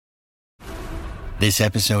This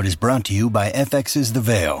episode is brought to you by FX's The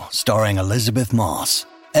Veil, starring Elizabeth Moss.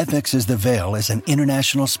 FX's The Veil is an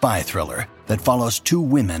international spy thriller that follows two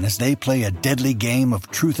women as they play a deadly game of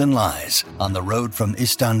truth and lies on the road from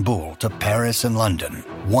Istanbul to Paris and London.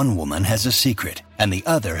 One woman has a secret, and the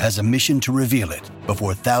other has a mission to reveal it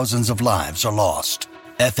before thousands of lives are lost.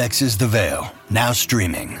 FX's The Veil, now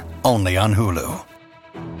streaming, only on Hulu.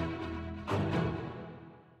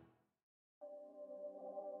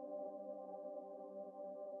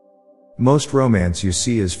 Most romance you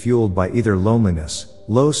see is fueled by either loneliness,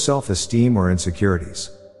 low self-esteem, or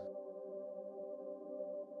insecurities.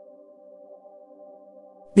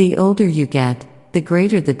 The older you get, the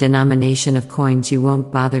greater the denomination of coins you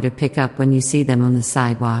won't bother to pick up when you see them on the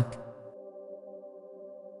sidewalk.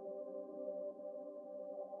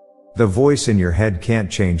 The voice in your head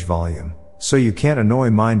can't change volume, so you can't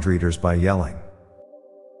annoy mind readers by yelling.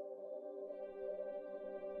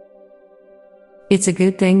 It's a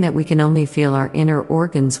good thing that we can only feel our inner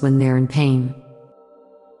organs when they're in pain.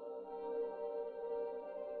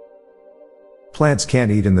 Plants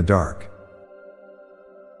can't eat in the dark.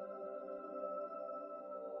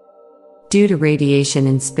 Due to radiation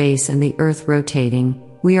in space and the Earth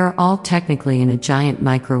rotating, we are all technically in a giant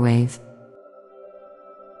microwave.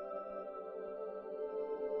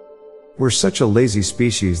 We're such a lazy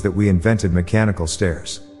species that we invented mechanical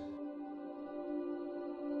stairs.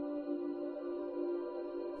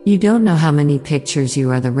 You don't know how many pictures you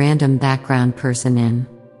are the random background person in.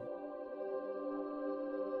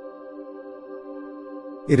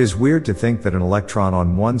 It is weird to think that an electron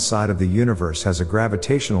on one side of the universe has a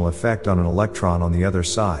gravitational effect on an electron on the other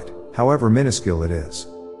side, however minuscule it is.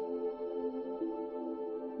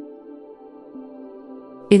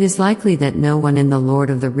 It is likely that no one in the Lord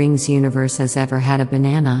of the Rings universe has ever had a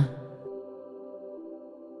banana.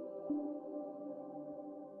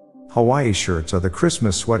 Hawaii shirts are the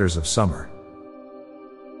Christmas sweaters of summer.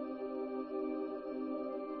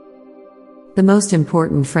 The most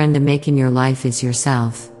important friend to make in your life is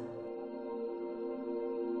yourself.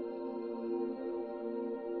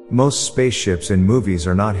 Most spaceships in movies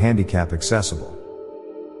are not handicap accessible.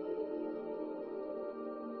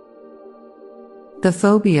 The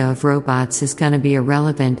phobia of robots is gonna be a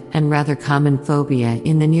relevant and rather common phobia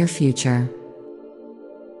in the near future.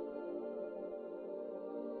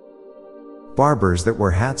 Barbers that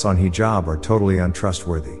wear hats on hijab are totally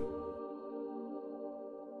untrustworthy.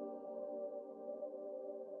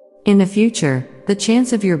 In the future, the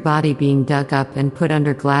chance of your body being dug up and put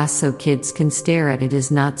under glass so kids can stare at it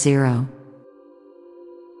is not zero.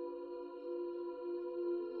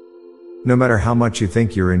 No matter how much you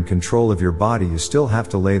think you're in control of your body, you still have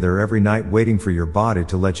to lay there every night waiting for your body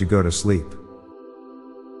to let you go to sleep.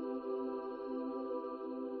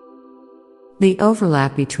 The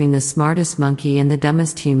overlap between the smartest monkey and the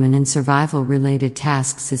dumbest human in survival-related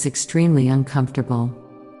tasks is extremely uncomfortable.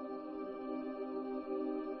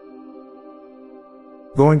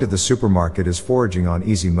 Going to the supermarket is foraging on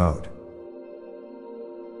easy mode.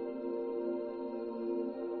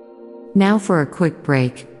 Now for a quick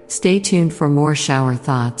break. Stay tuned for more shower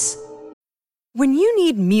thoughts. When you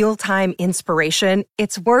need mealtime inspiration,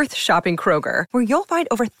 it's worth shopping Kroger, where you'll find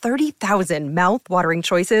over 30,000 mouth-watering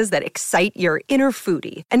choices that excite your inner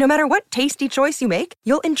foodie. And no matter what tasty choice you make,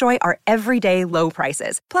 you'll enjoy our everyday low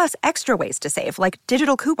prices, plus extra ways to save, like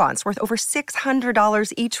digital coupons worth over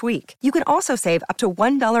 $600 each week. You can also save up to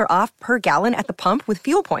 $1 off per gallon at the pump with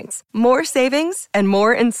fuel points. More savings and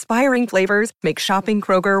more inspiring flavors make shopping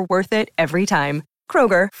Kroger worth it every time.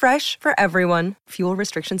 Kroger, fresh for everyone. Fuel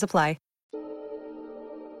restrictions apply.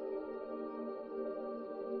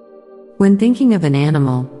 When thinking of an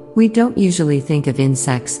animal, we don't usually think of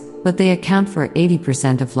insects, but they account for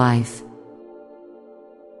 80% of life.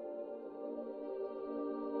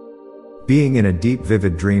 Being in a deep,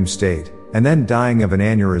 vivid dream state, and then dying of an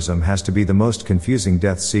aneurysm has to be the most confusing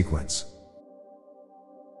death sequence.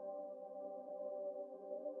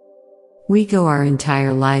 We go our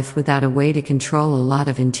entire life without a way to control a lot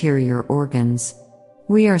of interior organs.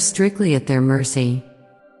 We are strictly at their mercy.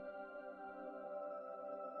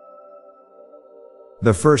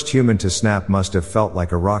 The first human to snap must have felt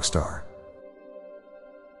like a rock star.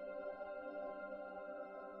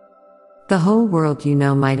 The whole world you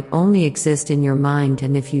know might only exist in your mind,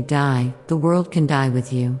 and if you die, the world can die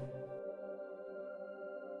with you.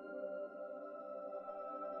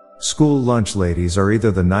 School lunch ladies are either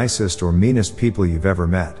the nicest or meanest people you've ever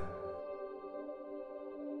met.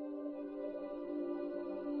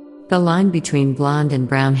 The line between blonde and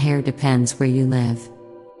brown hair depends where you live.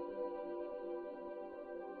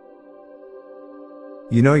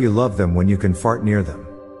 You know you love them when you can fart near them.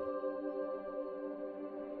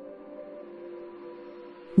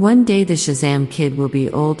 One day the Shazam kid will be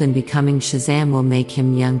old and becoming Shazam will make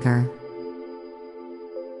him younger.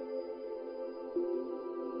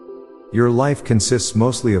 Your life consists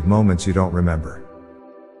mostly of moments you don't remember.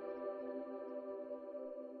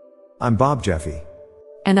 I'm Bob Jeffy.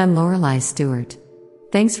 And I'm Lorelei Stewart.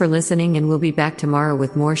 Thanks for listening, and we'll be back tomorrow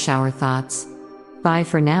with more shower thoughts. Bye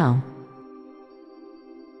for now.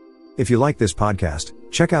 If you like this podcast,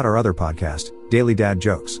 check out our other podcast, Daily Dad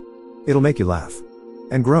Jokes. It'll make you laugh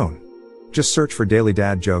and groan. Just search for Daily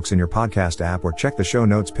Dad Jokes in your podcast app or check the show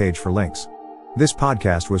notes page for links. This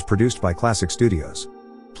podcast was produced by Classic Studios.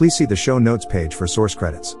 Please see the show notes page for source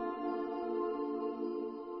credits.